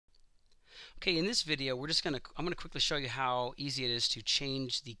Okay, in this video I'm gonna quickly show you how easy it is to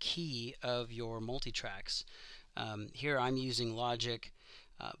change the key of your multitracks. Here I'm using Logic,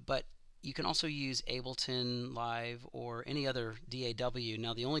 but you can also use Ableton Live or any other DAW.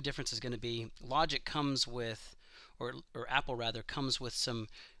 Now the only difference is going to be Logic comes with, or Apple rather, comes with some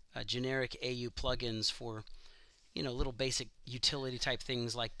generic AU plugins for, you know, little basic utility type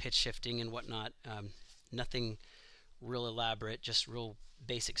things like pitch shifting and whatnot. Nothing real elaborate, just real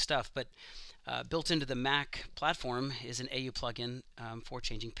basic stuff. But built into the Mac platform is an AU plugin for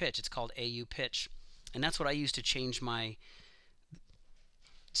changing pitch. It's called AUPitch, and that's what I use to change my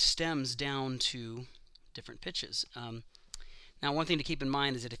stems down to different pitches. Now, one thing to keep in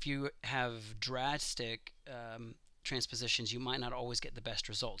mind is that if you have drastic transpositions, you might not always get the best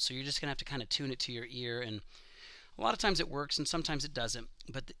results. So you're just gonna have to kind of tune it to your ear, and a lot of times it works and sometimes it doesn't.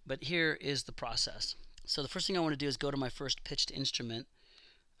 But here is the process. So the first thing I want to do is go to my first pitched instrument.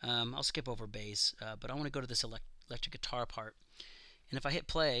 I'll skip over bass, but I want to go to this electric guitar part. And if I hit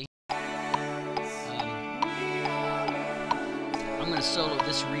play, I'm going to solo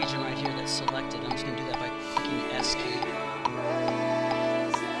this region right here that's selected. I'm just going to do that by clicking the S key.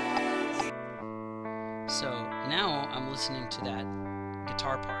 So now I'm listening to that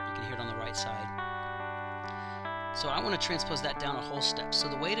guitar part. You can hear it on the right side. So I want to transpose that down a whole step. So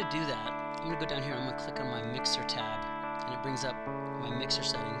the way to do that, I'm going to go down here, I'm going to click on my mixer tab, and it brings up my mixer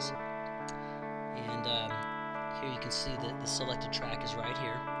settings. And here you can see that the selected track is right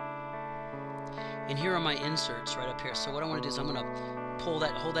here. And here are my inserts right up here. So what I want to do is I'm going to hold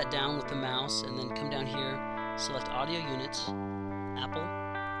that down with the mouse, and then come down here, select Audio Units, Apple,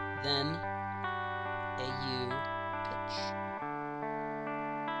 then AUPitch.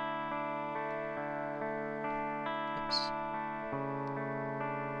 Oops.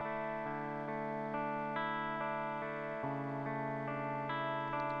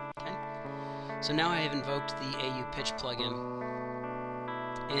 Okay. So now I have invoked the AUPitch plugin,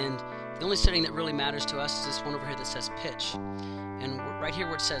 and the only setting that really matters to us is this one over here that says pitch. And right here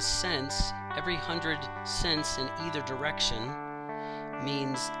where it says cents, every 100 cents in either direction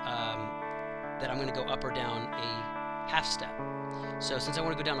means that I'm going to go up or down a half step. So since I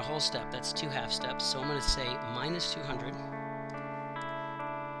want to go down a whole step, that's 2 half steps. So I'm going to say minus 200.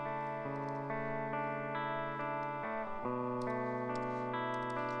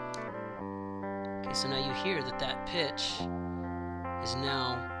 Okay, so now you hear that pitch is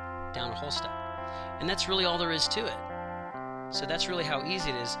now down a whole step. And that's really all there is to it. So that's really how easy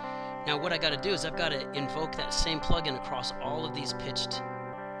it is. Now what I got to do is I've got to invoke that same plugin across all of these pitched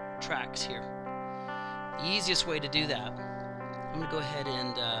tracks here. The easiest way to do that, I'm going to go ahead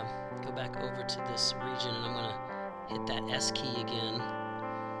and go back over to this region, and I'm going to hit that S key again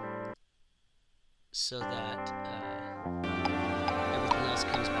so that everything else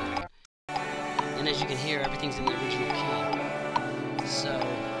comes back. And as you can hear, everything's in the original key. So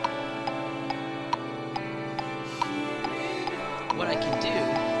what I can do,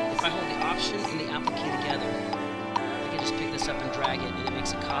 if I hold the Option and the Apple key together, I can just pick this up and drag it, and it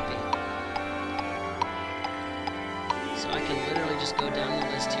makes a copy. So I can literally just go down the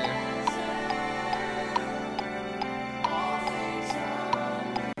list here.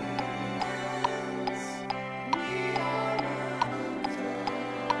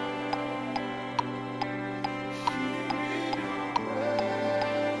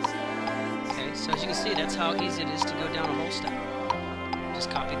 Okay, so as you can see, that's how easy it is to go down a whole step.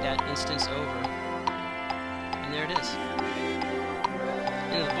 Just copied that instance over, and there it is.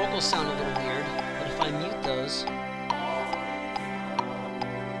 And the vocals sound a little weird, but if I mute those,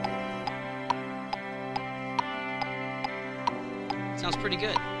 sounds pretty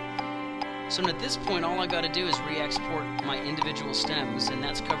good. So at this point, all I got to do is re-export my individual stems, and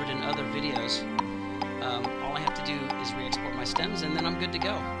that's covered in other videos. All I have to do is re-export my stems, and then I'm good to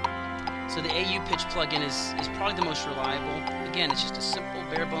go. So the AUPitch plugin is probably the most reliable. Again, it's just a simple,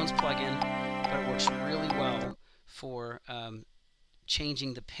 bare-bones plugin, but it works really well for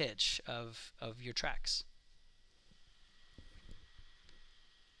changing the pitch of your tracks.